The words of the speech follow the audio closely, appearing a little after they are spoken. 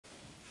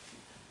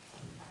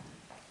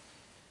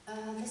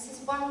This is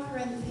 1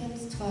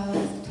 Corinthians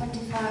 12,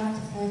 25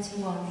 to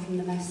 31 from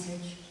the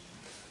Message.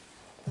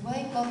 The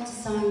way God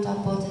designed our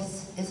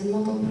bodies is a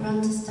model for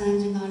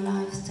understanding our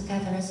lives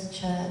together as a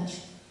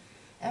church.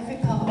 Every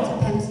part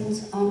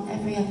dependent on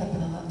every other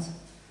part.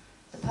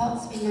 The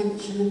parts we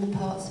mention and the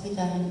parts we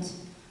don't.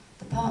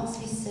 The parts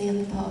we see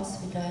and the parts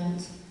we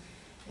don't.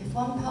 If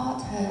one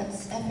part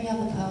hurts, every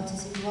other part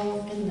is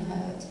involved in the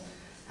hurt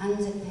and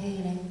in the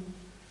healing.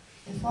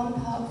 If one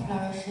part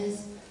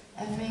flourishes,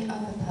 every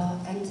other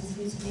part enters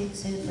into the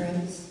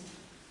exuberance.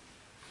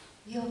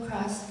 You're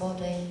Christ's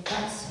body,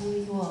 that's who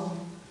you are.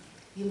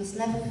 You must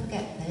never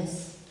forget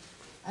this.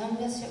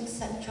 Only as you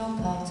accept your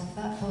part of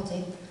that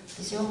body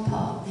does your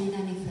part mean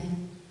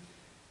anything.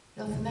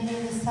 You're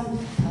familiar with some of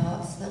the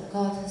parts that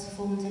God has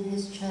formed in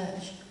his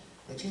church,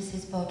 which is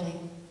his body.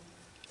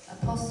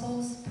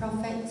 Apostles,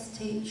 prophets,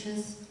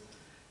 teachers,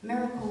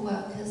 miracle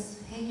workers,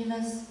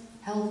 healers,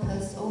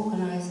 helpers,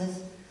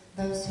 organisers,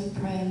 those who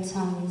pray in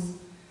tongues.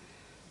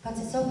 But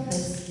it's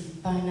obvious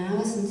by now,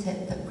 isn't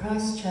it, that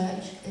Christ's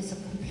church is a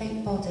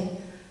complete body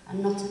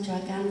and not a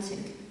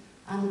gigantic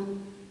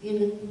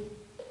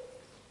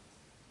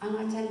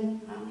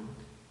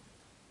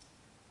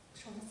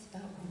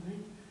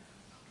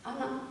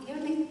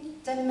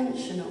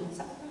unidimensional. Is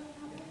that right?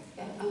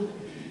 Yeah.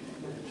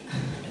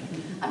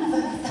 I never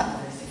heard that.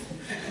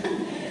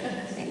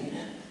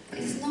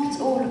 It's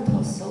not all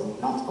apostle,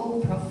 not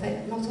all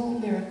prophet, not all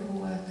miracle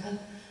worker,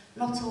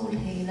 not all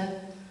healer,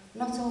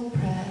 not all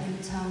prayer in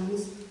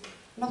tongues,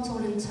 not all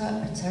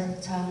interpreter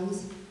of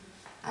tongues,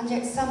 and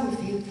yet some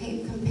of you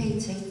keep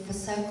competing for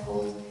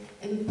so-called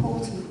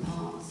important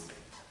parts.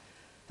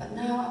 But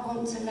now I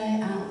want to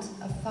lay out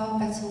a far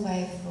better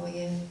way for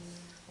you,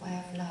 way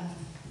of love.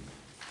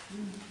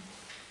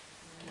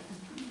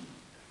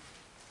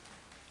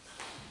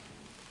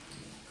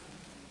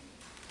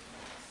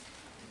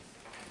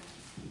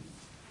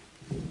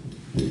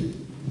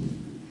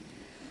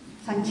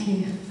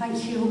 Thank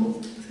you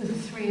all, the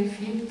three of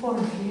you, four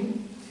of you.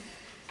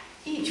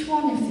 Each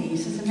one of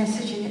these is a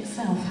message in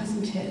itself,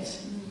 hasn't it?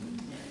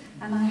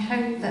 And I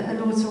hope that the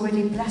Lord's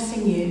already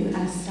blessing you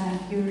as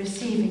you're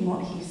receiving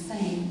what he's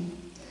saying.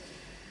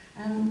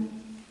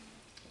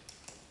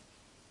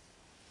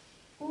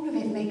 All of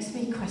it makes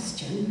me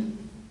question,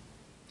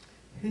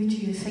 who do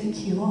you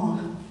think you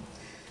are?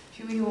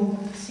 Do we all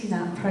see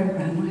that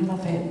programme? I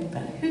love it.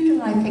 But who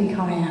do I think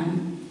I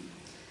am?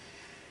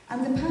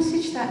 And the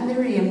passage that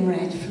Miriam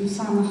read from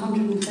Psalm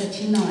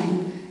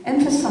 139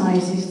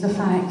 emphasises the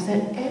fact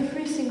that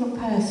every single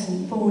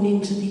person born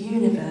into the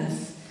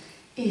universe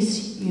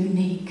is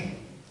unique.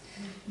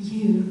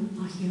 You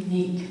are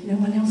unique, no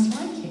one else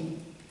like you.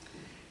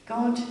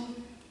 God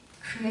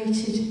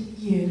created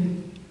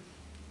you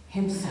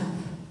himself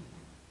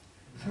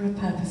for a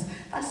purpose.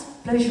 That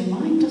blows your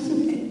mind,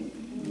 doesn't it?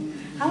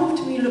 How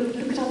often we look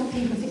at other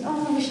people and think,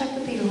 oh, I wish I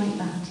could be like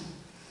that.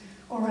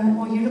 Or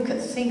you look at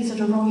things that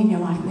are wrong in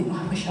your life and think, oh,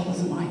 I wish I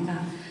wasn't like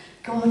that.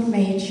 God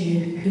made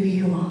you who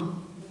you are.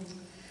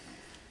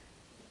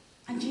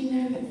 And you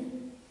know,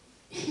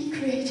 he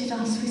created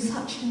us with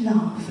such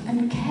love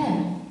and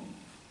care.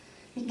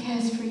 He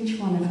cares for each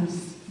one of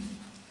us.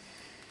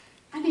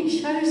 And it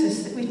shows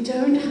us that we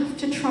don't have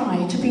to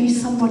try to be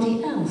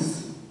somebody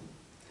else.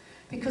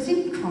 Because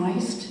in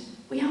Christ,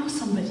 we are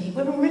somebody.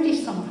 We're already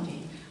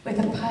somebody. We're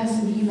the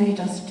person he made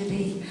us to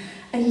be.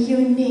 A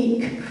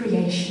unique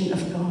creation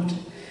of God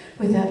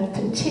with a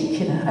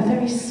particular, a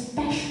very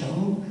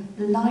special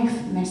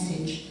life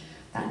message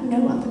that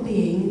no other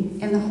being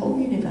in the whole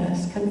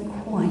universe can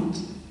quite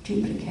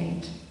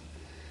duplicate.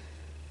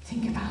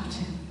 Think about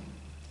it.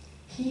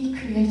 He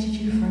created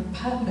you for a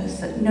purpose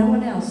that no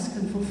one else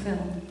can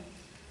fulfill.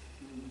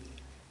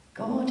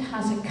 God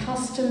has a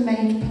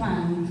custom-made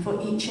plan for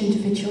each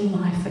individual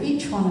life, for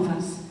each one of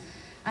us,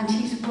 and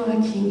he's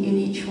working in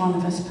each one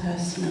of us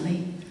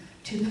personally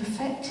to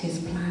perfect his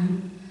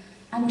plan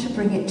and to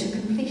bring it to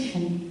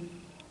completion.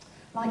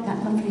 Like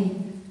that lovely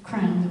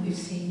crown that we've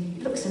seen.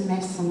 It looks a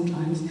mess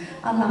sometimes.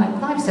 Our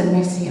lives are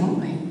messy,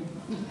 aren't they?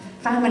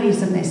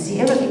 Families are messy,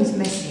 everything's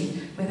messy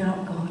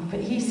without God, but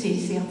he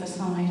sees the other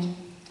side.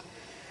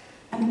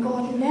 And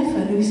God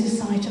never loses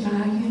sight of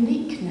our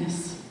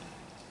uniqueness.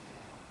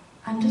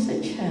 And as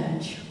a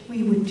church,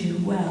 we would do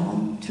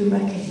well to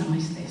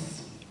recognise this.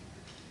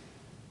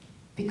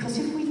 Because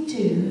if we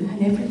do,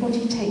 and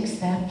everybody takes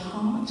their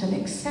part and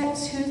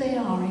accepts who they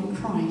are in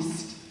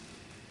Christ,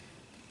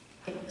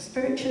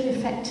 spiritual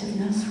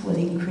effectiveness will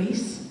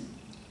increase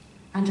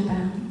and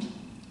abound.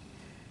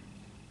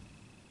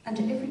 And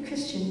every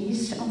Christian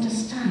needs to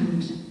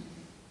understand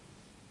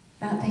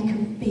that they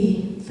can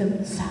be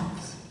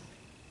themselves.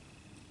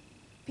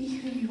 Be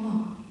who you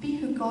are. Be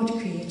who God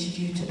created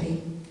you to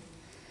be.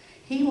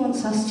 He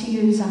wants us to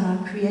use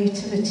our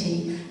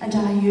creativity and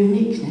our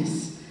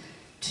uniqueness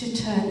to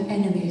turn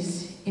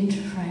enemies into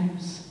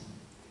friends,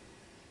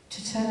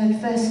 to turn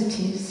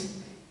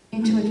adversities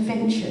into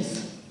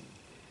adventures,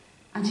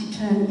 and to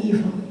turn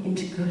evil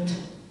into good.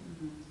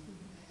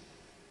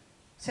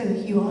 So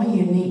you are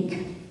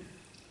unique.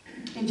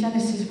 In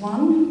Genesis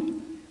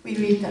 1, we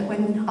read that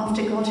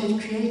after God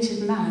had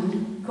created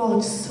man,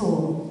 God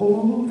saw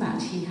all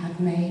that he had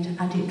made,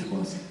 and it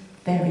was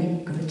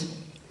very good.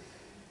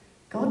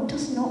 God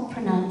does not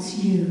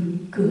pronounce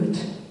you good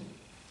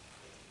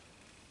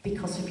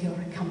because of your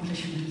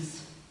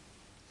accomplishments,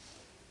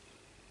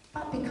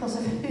 but because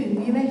of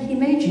whom he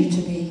made you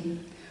to be,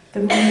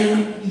 the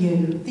real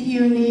you, the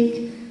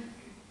unique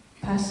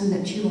person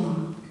that you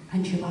are,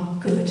 and you are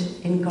good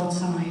in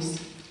God's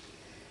eyes.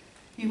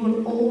 You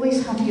will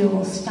always have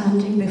your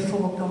standing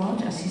before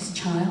God as his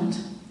child.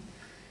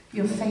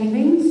 Your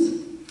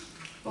failings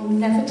will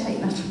never take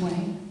that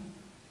away.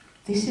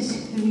 This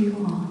is who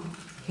you are,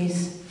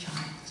 his child.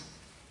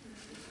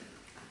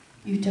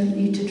 You don't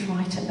need to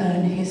try to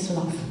earn his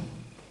love.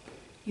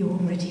 You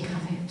already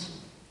have it.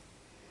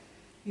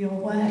 Your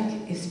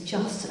work is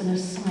just an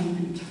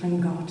assignment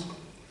from God.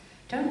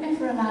 Don't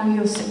ever allow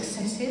your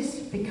successes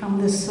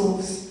become the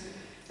source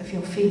of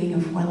your feeling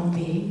of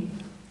well-being.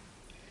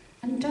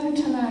 And don't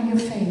allow your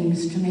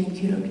failings to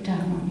make you look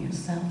down on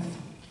yourself.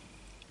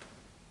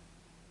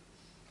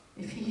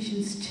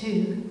 Ephesians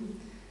 2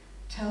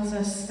 tells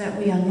us that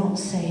we are not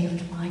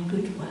saved by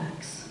good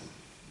works,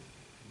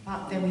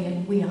 but that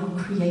we are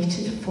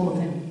created for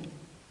them.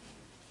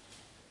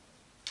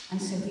 And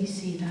so we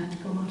see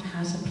that God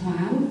has a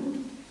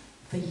plan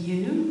for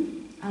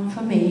you and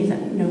for me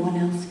that no one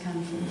else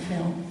can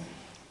fulfill.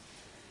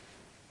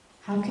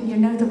 How can you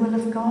know the will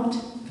of God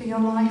for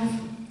your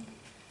life?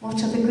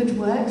 What are the good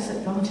works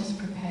that God has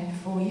prepared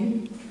for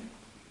you?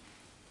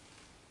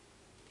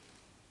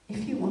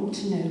 If you want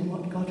to know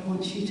what God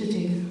wants you to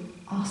do,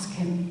 ask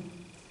him,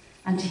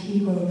 and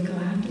he will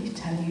gladly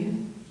tell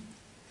you.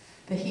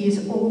 For he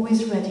is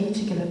always ready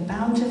to give a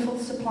bountiful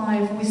supply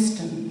of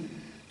wisdom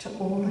to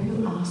all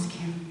who ask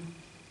him.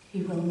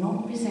 He will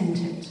not resent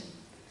it.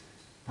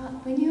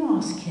 But when you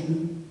ask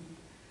him,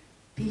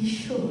 be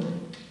sure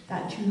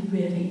that you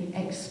really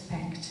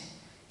expect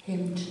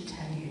him to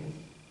tell you.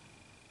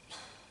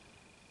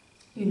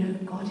 You know,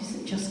 God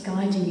isn't just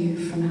guiding you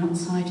from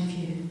outside of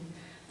you,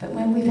 but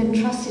when we've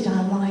entrusted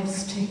our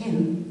lives to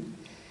him,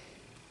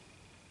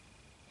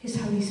 his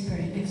Holy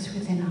Spirit lives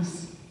within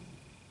us.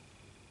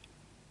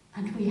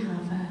 And we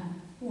have a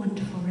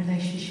wonderful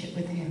relationship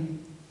with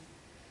him.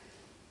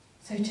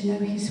 So to know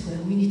his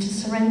will, we need to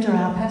surrender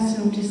our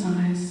personal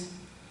desires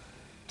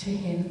to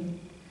him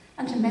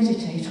and to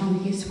meditate on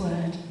his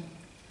word.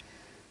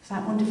 It's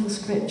that wonderful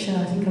scripture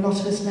I think a lot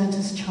of us learned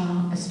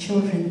as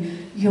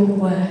children. Your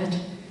word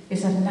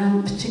is a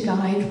lamp to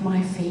guide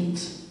my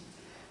feet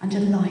and a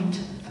light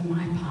for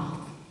my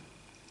path.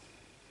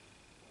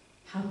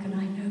 How can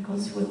I know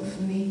God's will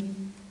for me?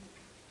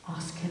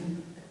 Ask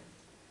him.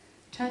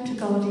 Turn to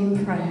God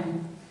in prayer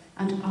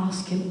and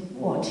ask him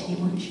what he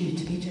wants you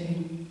to be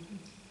doing.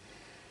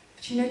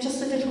 But you know,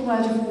 just a little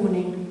word of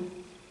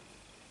warning.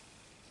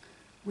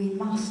 We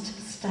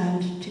must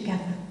stand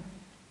together.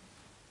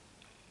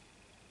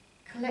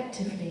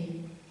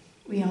 Collectively,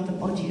 we are the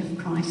body of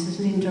Christ, as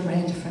Linda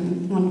read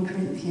from 1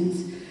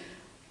 Corinthians.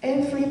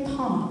 Every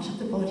part of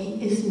the body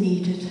is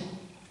needed.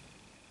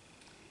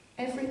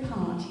 Every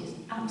part is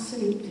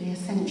absolutely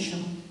essential.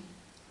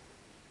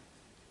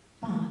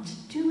 But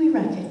do we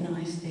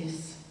recognise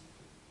this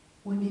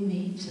when we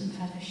meet and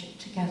fellowship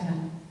together?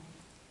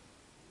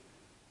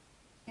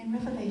 In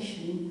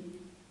Revelation,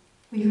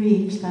 we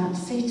read that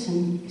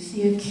Satan is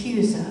the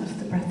accuser of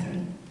the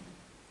brethren.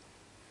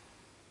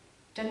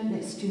 Don't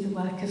let's do the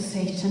work of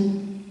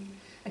Satan,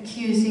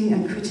 accusing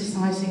and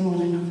criticising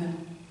one another.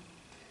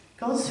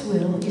 God's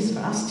will is for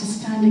us to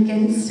stand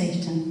against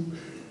Satan.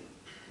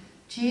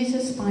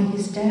 Jesus, by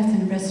his death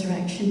and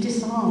resurrection,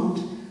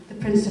 disarmed the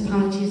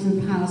principalities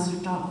and powers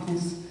of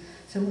darkness.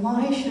 So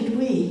why should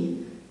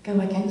we go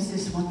against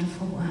this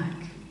wonderful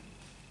work?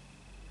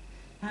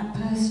 That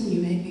person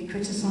you may be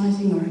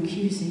criticising or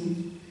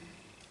accusing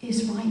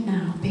is right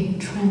now being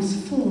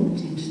transformed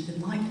into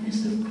the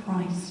likeness of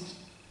Christ.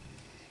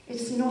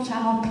 It's not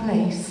our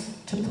place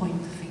to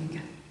point the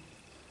finger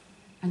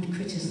and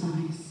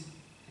criticise.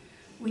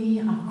 We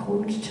are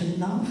called to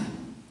love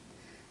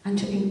and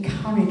to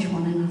encourage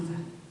one another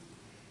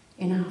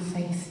in our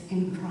faith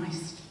in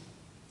Christ.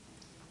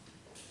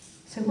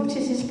 So what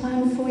is his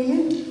plan for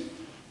you?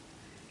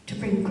 To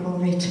bring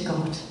glory to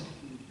God.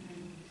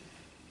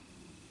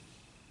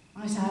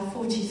 Isaiah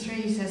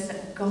 43 says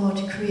that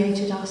God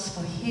created us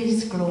for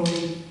his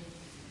glory.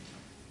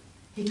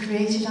 He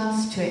created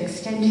us to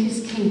extend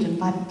his kingdom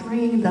by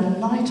bringing the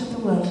light of the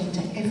world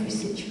into every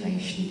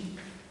situation.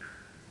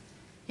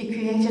 He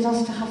created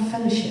us to have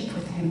fellowship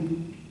with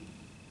him.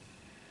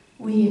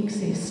 We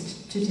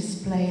exist to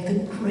display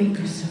the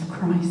greatness of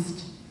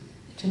Christ,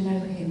 to know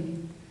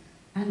him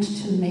and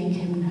to make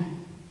him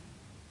known.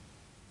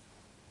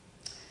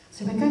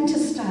 So we're going to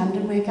stand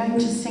and we're going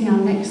to sing our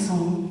next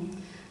song.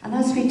 And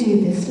as we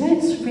do this,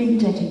 let's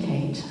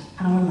rededicate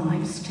our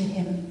lives to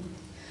him.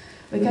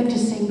 We're going to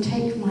sing,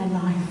 Take My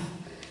Life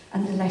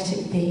and Let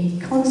It Be,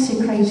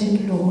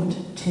 consecrated, Lord,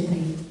 to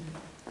thee.